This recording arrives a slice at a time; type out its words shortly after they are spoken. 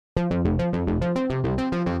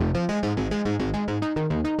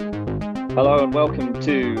Hello and welcome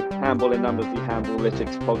to Handball in Numbers, the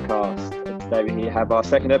Handballytics podcast. And today we have our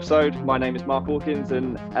second episode. My name is Mark Hawkins,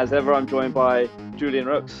 and as ever, I'm joined by Julian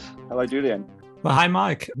Rooks. Hello, Julian. Well, hi,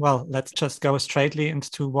 Mike. Well, let's just go straightly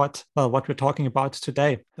into what we're talking about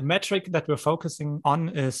today. The metric that we're focusing on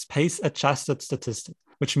is pace-adjusted statistics,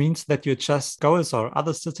 which means that you adjust goals or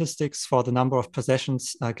other statistics for the number of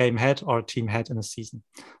possessions a game had or a team had in a season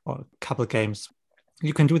or a couple games.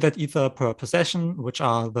 You can do that either per possession, which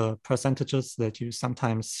are the percentages that you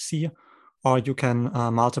sometimes see, or you can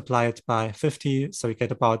multiply it by 50. So you get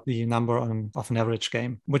about the number of an average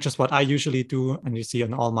game, which is what I usually do. And you see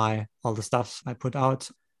in all the stuff I put out,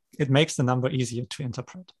 it makes the number easier to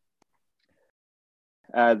interpret.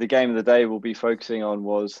 The game of the day we'll be focusing on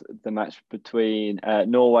was the match between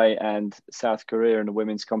Norway and South Korea in the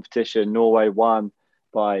women's competition. Norway won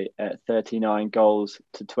by 39 goals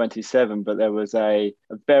to 27, but there was a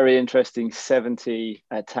very interesting 70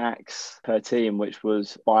 attacks per team, which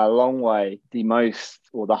was by a long way the most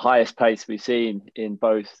or the highest pace we've seen in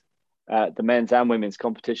both the men's and women's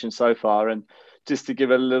competition so far. And just to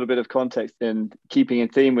give a little bit of context and keeping in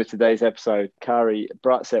theme with today's episode, Kari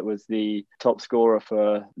Bratseth was the top scorer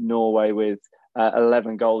for Norway with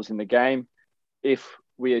 11 goals in the game. If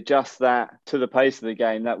we adjust that to the pace of the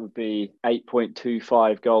game, that would be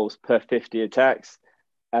 8.25 goals per 50 attacks.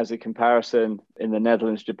 As a comparison, in the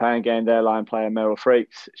Netherlands-Japan game, their line player Meryl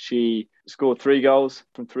Freaks, she scored 3 goals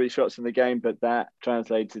from 3 shots in the game, but that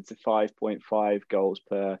translated to 5.5 goals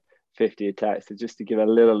per 50 attacks. So just to give a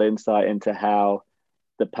little insight into how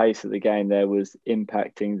the pace of the game there was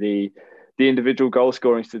impacting the individual goal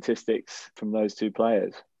scoring statistics from those two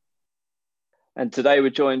players. And today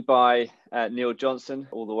we're joined by Neil Johnson,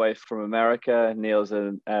 all the way from America. Neil's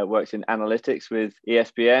works in analytics with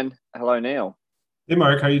ESPN. Hello, Neil. Hey,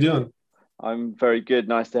 Mark. How you doing? I'm very good.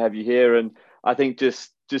 Nice to have you here. And I think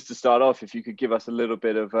just to start off, if you could give us a little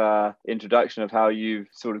bit of introduction of how you've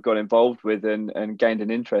sort of got involved with and gained an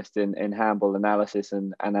interest in handball analysis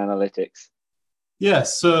and analytics. Yeah,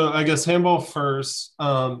 so I guess handball first.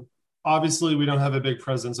 Obviously, we don't have a big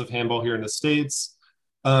presence of handball here in the States.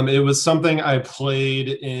 It was something I played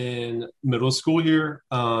in middle school here.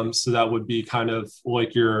 So that would be kind of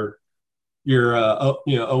like your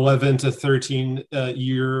 11 to 13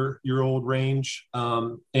 year old range,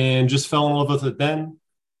 and just fell in love with it then.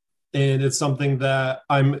 And it's something that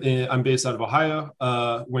I'm based out of Ohio,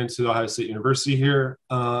 went to Ohio State University here.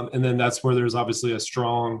 And then that's where there's obviously a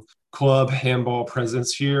strong club handball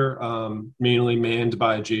presence here, mainly manned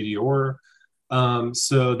by JD Orr.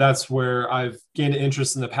 So that's where I've gained an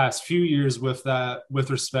interest in the past few years with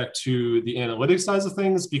respect to the analytics sides of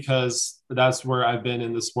things, because that's where I've been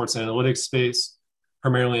in the sports analytics space,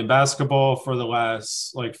 primarily in basketball for the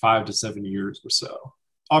last 5 to 7 years or so.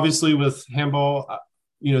 Obviously with handball,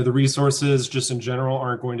 the resources just in general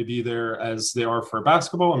aren't going to be there as they are for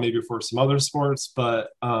basketball and maybe for some other sports.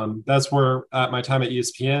 But that's where at my time at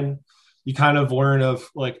ESPN, you kind of learn of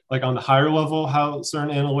like on the higher level, how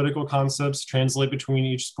certain analytical concepts translate between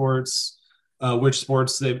each sports, which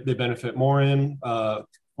sports they benefit more in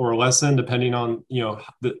or less in, depending on,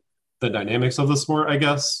 the dynamics of the sport, I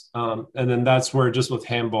guess. And then that's where just with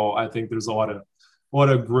handball, I think there's a lot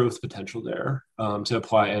of growth potential there to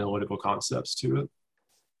apply analytical concepts to it.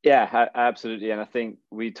 Yeah, absolutely. And I think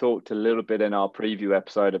we talked a little bit in our preview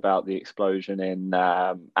episode about the explosion in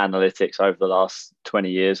analytics over the last 20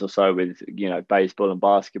 years or so with, baseball and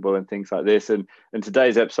basketball and things like this. And in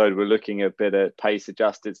today's episode, we're looking a bit at pace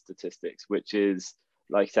adjusted statistics, which is,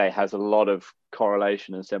 like I say, has a lot of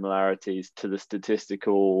correlation and similarities to the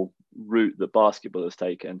statistical route that basketball has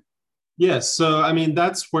taken. Yes. So, I mean,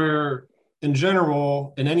 that's where, in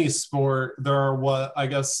general, in any sport, there are what I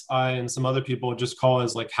guess I and some other people just call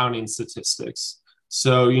as counting statistics.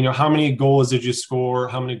 So, how many goals did you score?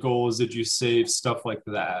 How many goals did you save? Stuff like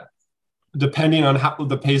that. Depending on how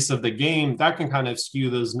the pace of the game, that can kind of skew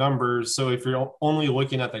those numbers. So if you're only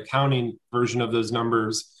looking at the counting version of those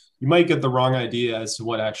numbers, you might get the wrong idea as to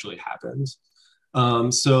what actually happened.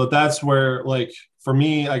 So that's where, for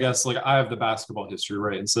me, I guess, I have the basketball history,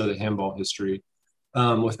 right, instead of the handball history.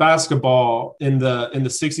 With basketball in the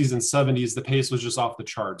 60s and 70s, the pace was just off the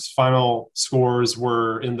charts. Final scores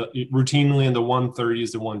were routinely in the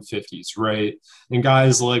 130s to 150s, right? And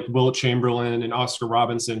guys like Wilt Chamberlain and Oscar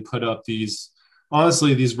Robinson put up these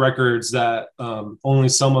records that only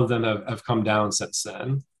some of them have come down since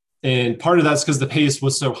then. And part of that's because the pace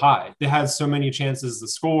was so high. They had so many chances to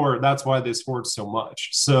score. That's why they scored so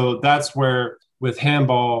much. So that's where with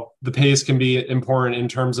handball, the pace can be important in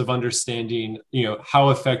terms of understanding, how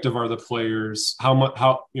effective are the players,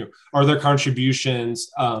 how are their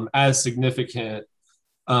contributions as significant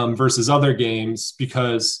versus other games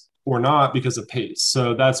because of pace.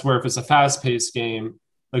 So that's where if it's a fast-paced game,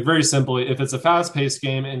 like very simply, if it's a fast-paced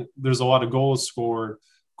game and there's a lot of goals scored,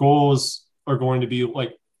 goals are going to be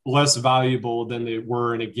like less valuable than they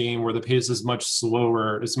were in a game where the pace is much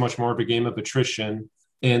slower. It's much more of a game of attrition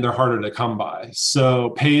and they're harder to come by.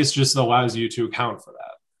 So pace just allows you to account for that.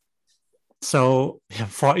 So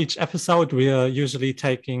for each episode, we are usually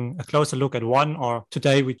taking a closer look at one, or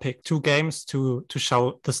today we pick two games to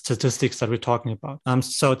show the statistics that we're talking about.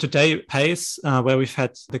 So today, pace, where we've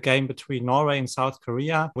had the game between Norway and South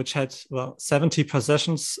Korea, which had 70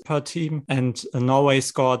 possessions per team, and Norway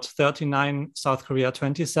scored 39, South Korea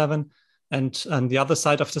 27. And on the other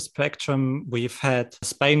side of the spectrum, we've had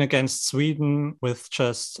Spain against Sweden with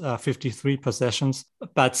just 53 possessions,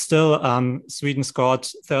 but still Sweden scored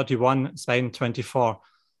 31, Spain 24.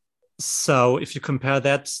 So if you compare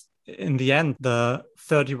that, in the end, the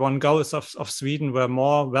 31 goals of Sweden were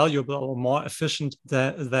more valuable or more efficient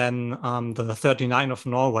than the 39 of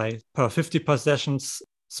Norway. Per 50 possessions,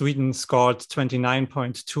 Sweden scored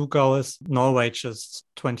 29.2 goals, Norway just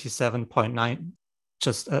 27.9.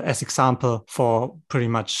 Just as example for pretty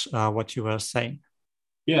much what you were saying.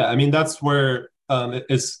 Yeah, I mean, that's where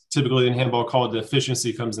it's typically in handball called the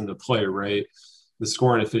efficiency comes into play, right? The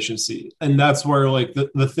scoring efficiency. And that's where like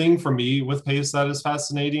the thing for me with pace that is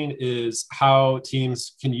fascinating is how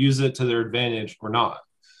teams can use it to their advantage or not.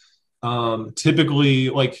 Typically,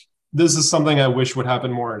 like this is something I wish would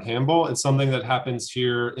happen more in handball. It's something that happens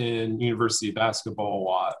here in university basketball a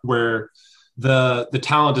lot, where the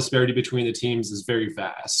talent disparity between the teams is very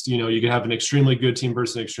vast. You know, you can have an extremely good team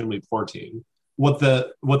versus an extremely poor team. What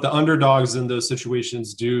the underdogs in those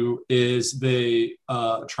situations do is they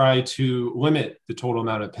try to limit the total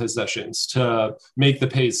amount of possessions to make the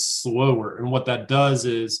pace slower. And what that does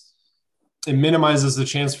is it minimizes the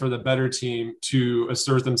chance for the better team to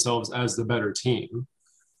assert themselves as the better team.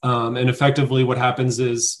 And effectively what happens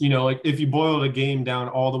is, you know, like if you boil a game down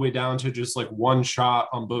all the way down to just like one shot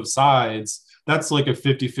on both sides, that's like a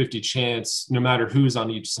 50-50 chance no matter who's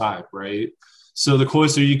on each side, right? So the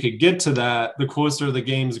closer you could get to that, the closer the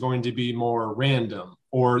game is going to be more random,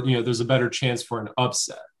 or, you know, there's a better chance for an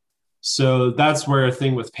upset. So that's where a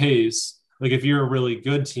thing with pace, like if you're a really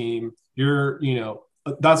good team, you're, you know,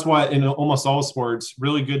 that's why in almost all sports,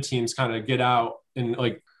 really good teams kind of get out and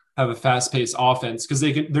like have a fast-paced offense because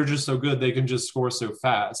they're just so good, they can just score so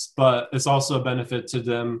fast. But it's also a benefit to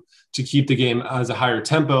them to keep the game as a higher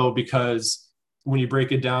tempo, because when you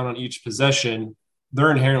break it down on each possession, they're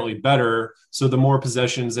inherently better. So the more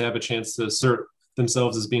possessions they have a chance to assert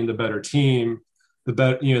themselves as being the better team, the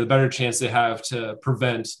better chance they have to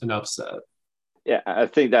prevent an upset. Yeah, I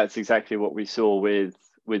think that's exactly what we saw with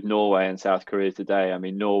Norway and South Korea today. I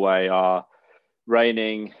mean, Norway are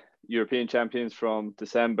reigning European champions from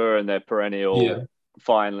December, and they're perennial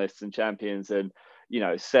finalists and champions. And, you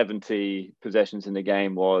know, 70 possessions in the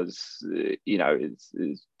game was, you know, it's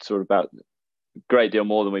sort of about a great deal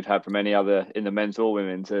more than we've had from any other in the men's or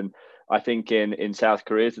women's. And I think in South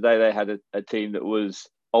Korea today, they had a team that was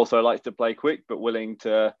also likes to play quick, but willing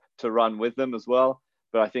to run with them as well.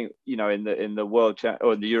 But I think, you know, in the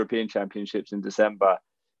or the European Championships in December,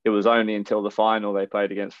 it was only until the final they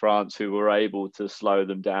played against France who were able to slow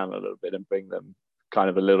them down a little bit and bring them kind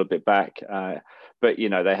of a little bit back. But, you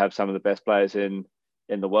know, they have some of the best players in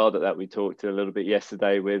the world at that. We talked a little bit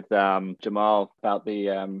yesterday with Jamal about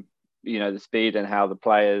the, you know, the speed and how the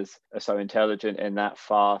players are so intelligent in that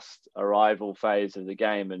fast arrival phase of the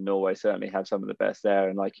game. And Norway certainly have some of the best there.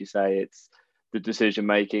 And like you say, it's the decision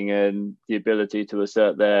making and the ability to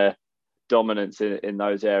assert their dominance in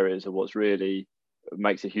those areas are what's really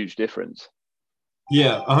makes a huge difference.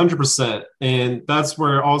 Yeah, 100%. And that's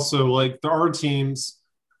where also like there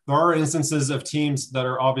are instances of teams that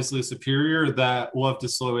are obviously superior that love to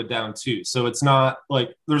slow it down too. So it's not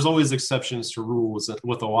like there's always exceptions to rules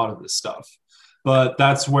with a lot of this stuff. But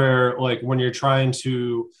that's where like when you're trying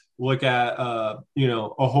to look at you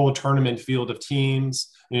know, a whole tournament field of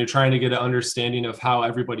teams and you're trying to get an understanding of how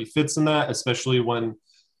everybody fits in that, especially when,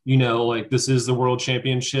 you know, like this is the World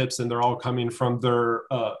Championships and they're all coming from their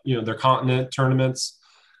you know, their continent tournaments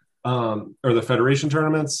or the federation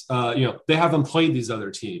tournaments, you know, they haven't played these other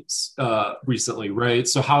teams recently, right?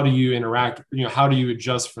 So how do you interact, you know, how do you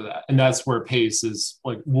adjust for that? And that's where pace is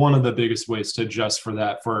like one of the biggest ways to adjust for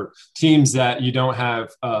that for teams that you don't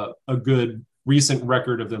have a good recent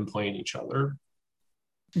record of them playing each other.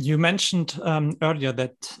 You mentioned earlier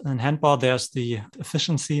that in handball, there's the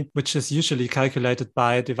efficiency, which is usually calculated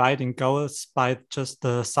by dividing goals by just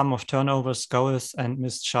the sum of turnovers, goals, and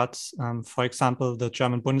missed shots. For example, the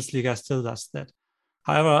German Bundesliga still does that.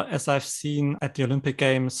 However, as I've seen at the Olympic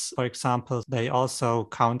Games, for example, they also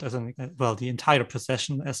count as the entire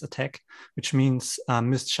possession as attack, which means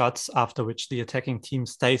missed shots after which the attacking team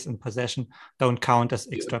stays in possession don't count as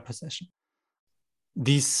extra possession.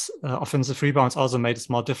 These offensive rebounds also made a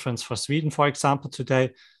small difference for Sweden, for example,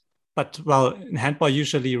 today. But, in handball,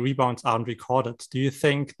 usually rebounds aren't recorded. Do you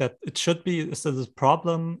think that it should be? Is this a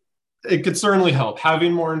problem? It could certainly help.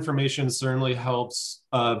 Having more information certainly helps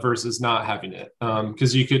versus not having it,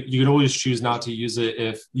 because you could always choose not to use it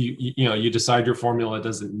if you decide your formula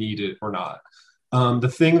doesn't need it or not. The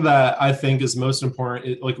thing that I think is most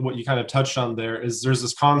important, like what you kind of touched on there, is there's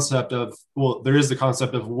this concept of, there is the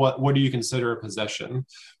concept of what do you consider a possession?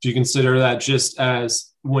 Do you consider that just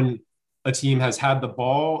as when a team has had the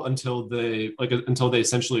ball until they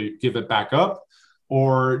essentially give it back up?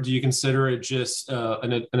 Or do you consider it just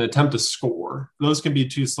an attempt to score? Those can be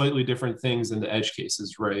two slightly different things in the edge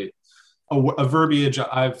cases, right? A verbiage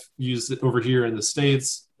I've used over here in the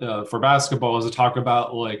States for basketball is to talk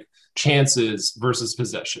about like chances versus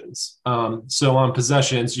possessions. So on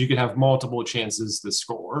possessions, you could have multiple chances to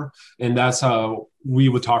score. And that's how we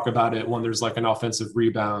would talk about it when there's like an offensive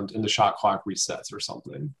rebound and the shot clock resets or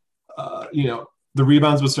something. The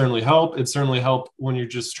rebounds would certainly help. It certainly help when you're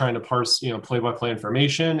just trying to parse, play-by-play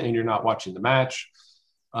information and you're not watching the match.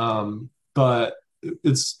 But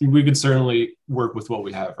we could certainly work with what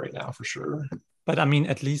we have right now for sure. But I mean,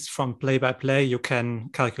 at least from play-by-play, you can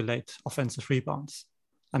calculate offensive rebounds.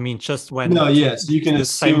 I mean, just when you can the assume,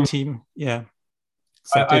 same team, yeah.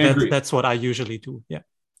 So I agree. That's what I usually do. Yeah.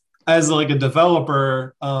 As like a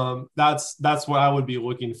developer, that's what I would be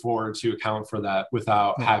looking for to account for that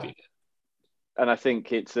without having it. And I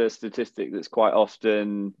think it's a statistic that's quite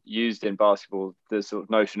often used in basketball, the sort of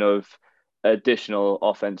notion of additional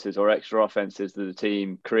offenses or extra offenses that the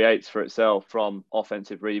team creates for itself from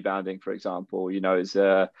offensive rebounding, for example, is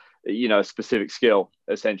a specific skill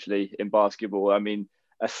essentially in basketball. I mean,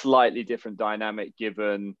 a slightly different dynamic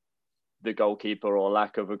given the goalkeeper or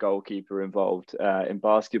lack of a goalkeeper involved in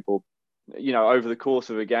basketball. Over the course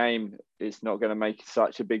of a game, it's not going to make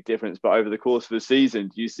such a big difference. But over the course of a season,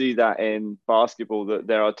 do you see that in basketball, that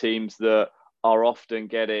there are teams that are often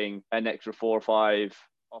getting an extra 4 or 5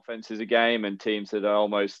 offenses a game and teams that are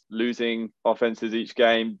almost losing offenses each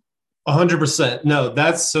game? 100%. No,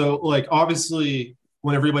 that's so like, obviously,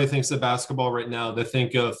 when everybody thinks of basketball right now, they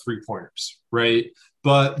think of 3-pointers, right?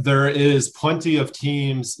 But there is plenty of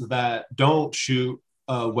teams that don't shoot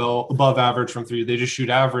well above average from 3. They just shoot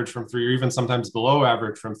average from 3, or even sometimes below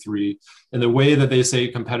average from 3. And the way that they stay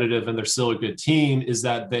competitive and they're still a good team is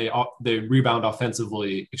that they rebound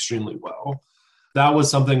offensively extremely well. That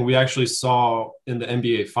was something we actually saw in the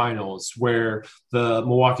NBA Finals, where the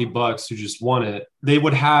Milwaukee Bucks, who just won it, they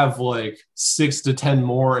would have like 6 to 10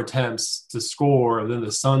 more attempts to score than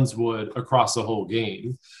the Suns would across the whole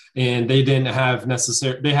game. And they didn't have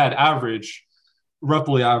they had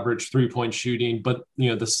roughly average 3-point shooting, but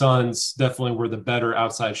the Suns definitely were the better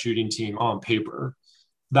outside shooting team on paper.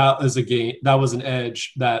 That was an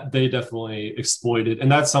edge that they definitely exploited.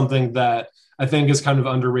 And that's something that I think is kind of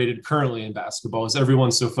underrated currently in basketball, is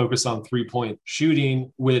everyone's so focused on 3-point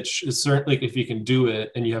shooting, which is certainly, if you can do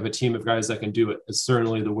it and you have a team of guys that can do it, it's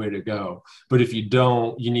certainly the way to go. But if you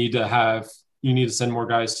don't, you need to send more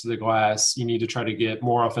guys to the glass. You need to try to get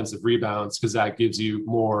more offensive rebounds, because that gives you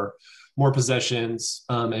more possessions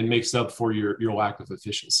and makes up for your lack of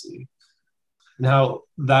efficiency. Now,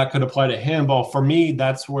 that could apply to handball. For me,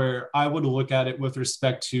 that's where I would look at it with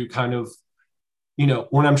respect to kind of,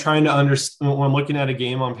 when I'm trying to understand, when I'm looking at a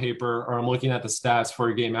game on paper, or I'm looking at the stats for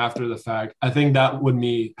a game after the fact, I think that would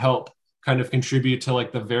help kind of contribute to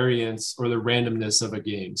like the variance or the randomness of a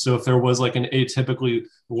game. So if there was like an atypically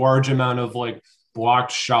large amount of like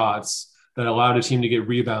blocked shots that allowed a team to get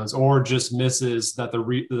rebounds, or just misses that the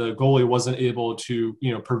goalie wasn't able to,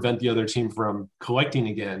 prevent the other team from collecting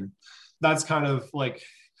again, that's kind of like,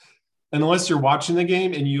 unless you're watching the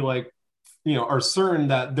game and you are certain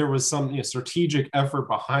that there was some strategic effort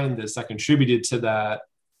behind this that contributed to that,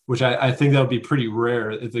 which I think that would be pretty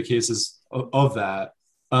rare if the case is of that.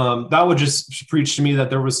 That would just preach to me that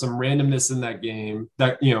there was some randomness in that game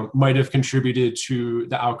that, might have contributed to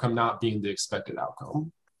the outcome not being the expected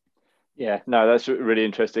outcome. Yeah, no, that's really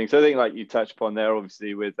interesting. So I think, like you touched upon there,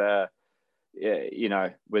 obviously with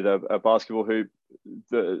with a basketball hoop,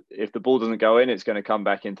 if the ball doesn't go in, it's going to come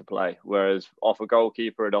back into play. Whereas off a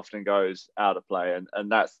goalkeeper, it often goes out of play,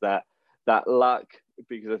 and that's that luck.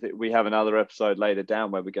 Because I think we have another episode later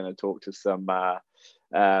down where we're going to talk to some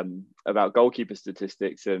about goalkeeper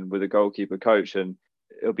statistics and with a goalkeeper coach, and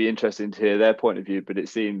it'll be interesting to hear their point of view, but it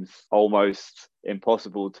seems almost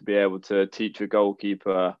impossible to be able to teach a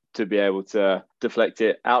goalkeeper to be able to deflect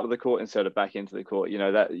it out of the court instead of back into the court. You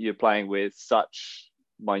know, that you're playing with such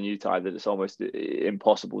minutiae that it's almost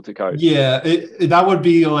impossible to coach. Yeah, that would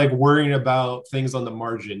be like worrying about things on the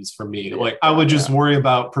margins for me. Like I would just worry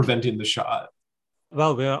about preventing the shot.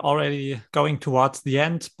 Well, we're already going towards the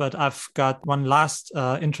end, but I've got one last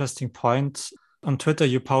interesting point. On Twitter,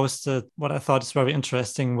 you posted what I thought is very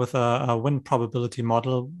interesting with a win probability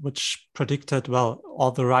model, which predicted, well,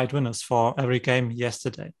 all the right winners for every game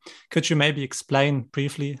yesterday. Could you maybe explain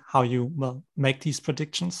briefly how you make these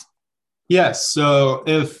predictions? Yes. So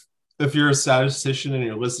if you're a statistician and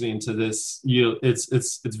you're listening to this,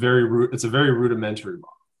 it's a very rudimentary model.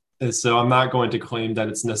 And so I'm not going to claim that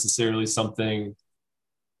it's necessarily something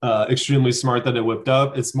extremely smart that it whipped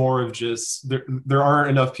up. It's more of just there aren't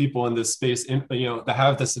enough people in this space, that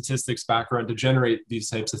have the statistics background to generate these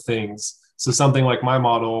types of things. So something like my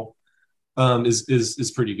model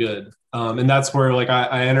is pretty good, and that's where like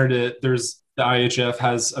I entered it. There's the IHF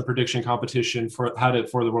has a prediction competition for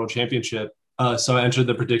the World Championship, so I entered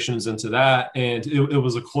the predictions into that, and it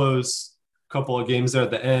was a close couple of games there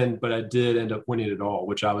at the end, but I did end up winning it all,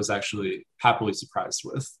 which I was actually happily surprised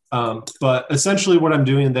with. But essentially what I'm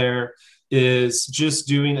doing there is just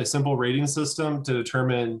doing a simple rating system to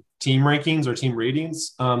determine team rankings or team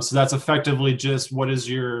ratings. So that's effectively just what is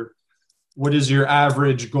your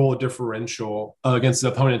average goal differential against the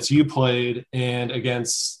opponents you played and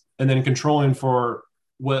then controlling for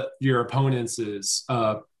what your opponents is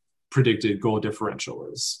predicted goal differential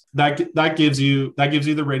is. That gives you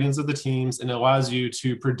the ratings of the teams and it allows you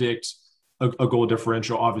to predict a goal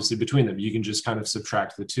differential obviously between them. You can just kind of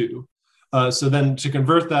subtract the two. So then to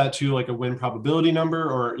convert that to like a win probability number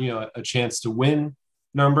or a chance to win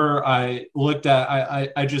number, I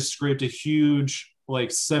just scraped a huge like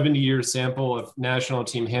 70-year sample of national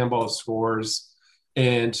team handball scores.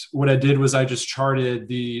 And what I did was I just charted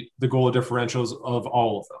the goal differentials of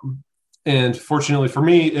all of them. And fortunately for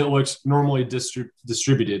me, it looked normally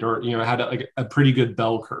distributed or, had a pretty good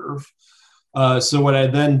bell curve. So what I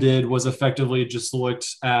then did was effectively just looked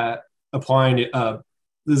at applying it.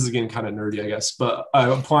 This is again kind of nerdy, I guess, but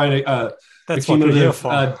applying a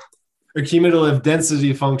cumulative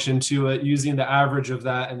density function to it using the average of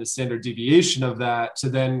that and the standard deviation of that to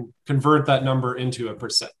then convert that number into a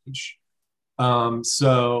percentage.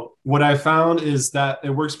 So what I found is that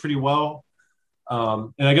it works pretty well.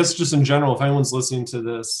 And I guess just in general, if anyone's listening to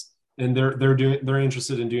this and they're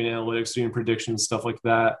interested in doing analytics, doing predictions, stuff like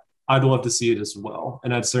that, I'd love to see it as well.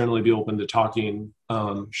 And I'd certainly be open to talking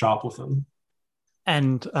shop with them.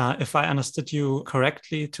 And if I understood you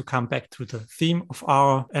correctly, to come back to the theme of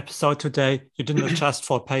our episode today, you didn't adjust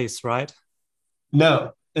for pace, right?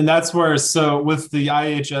 No. And that's where, so with the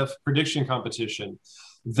IHF prediction competition,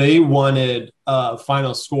 they wanted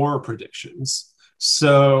final score predictions.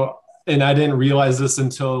 So, and I didn't realize this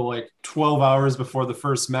until like 12 hours before the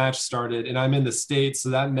first match started. And I'm in the States. So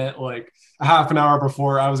that meant like a half an hour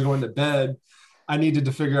before I was going to bed, I needed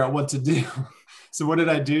to figure out what to do. So what did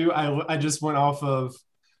I do? I just went off of,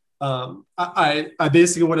 I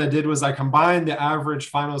basically what I did was I combined the average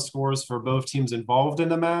final scores for both teams involved in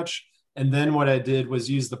the match. And then what I did was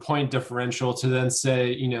use the point differential to then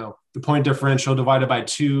say, the point differential divided by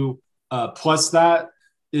 2 plus that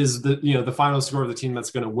is the final score of the team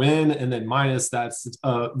that's going to win. And then minus that's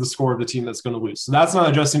the score of the team that's going to lose. So that's not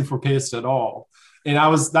adjusting for pace at all. And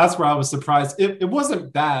that's where I was surprised. It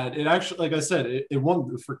wasn't bad. It actually, like I said, it won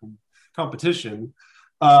the freaking competition.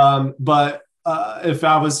 But if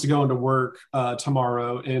I was to go into work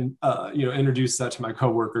tomorrow and introduce that to my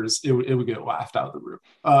coworkers, it would get laughed out of the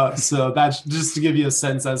room. So that's just to give you a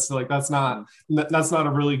sense as to like that's not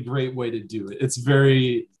a really great way to do it. It's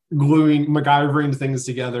very MacGyvering things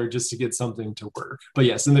together just to get something to work. But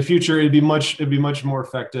yes, in the future it'd be much more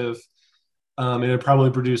effective. And it'd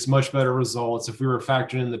probably produce much better results if we were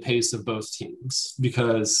factoring in the pace of both teams,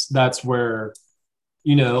 because that's where,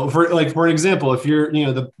 for an example, if you're,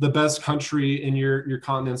 the best country in your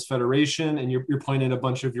continent's federation and you're playing in a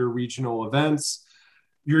bunch of your regional events,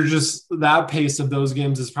 you're just, that pace of those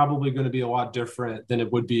games is probably going to be a lot different than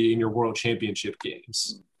it would be in your world championship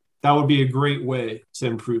games. That would be a great way to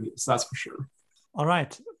improve this. That's for sure. All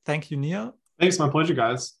right. Thank you, Neil. Thanks. My pleasure,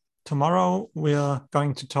 guys. Tomorrow, we're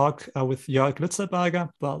going to talk with Jörg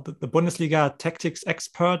Lützelberger, the Bundesliga tactics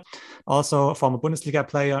expert, also a former Bundesliga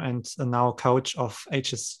player and now coach of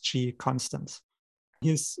HSG Constance.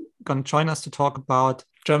 He's going to join us to talk about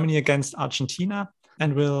Germany against Argentina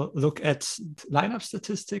and we'll look at lineup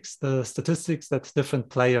statistics, the statistics that different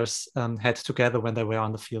players had together when they were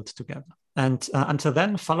on the field together. And until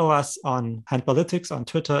then, follow us on Handballytics on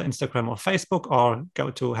Twitter, Instagram, or Facebook, or go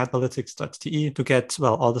to handballytics.de to get,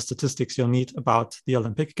 well, all the statistics you'll need about the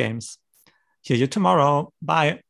Olympic Games. Hear you tomorrow. Bye.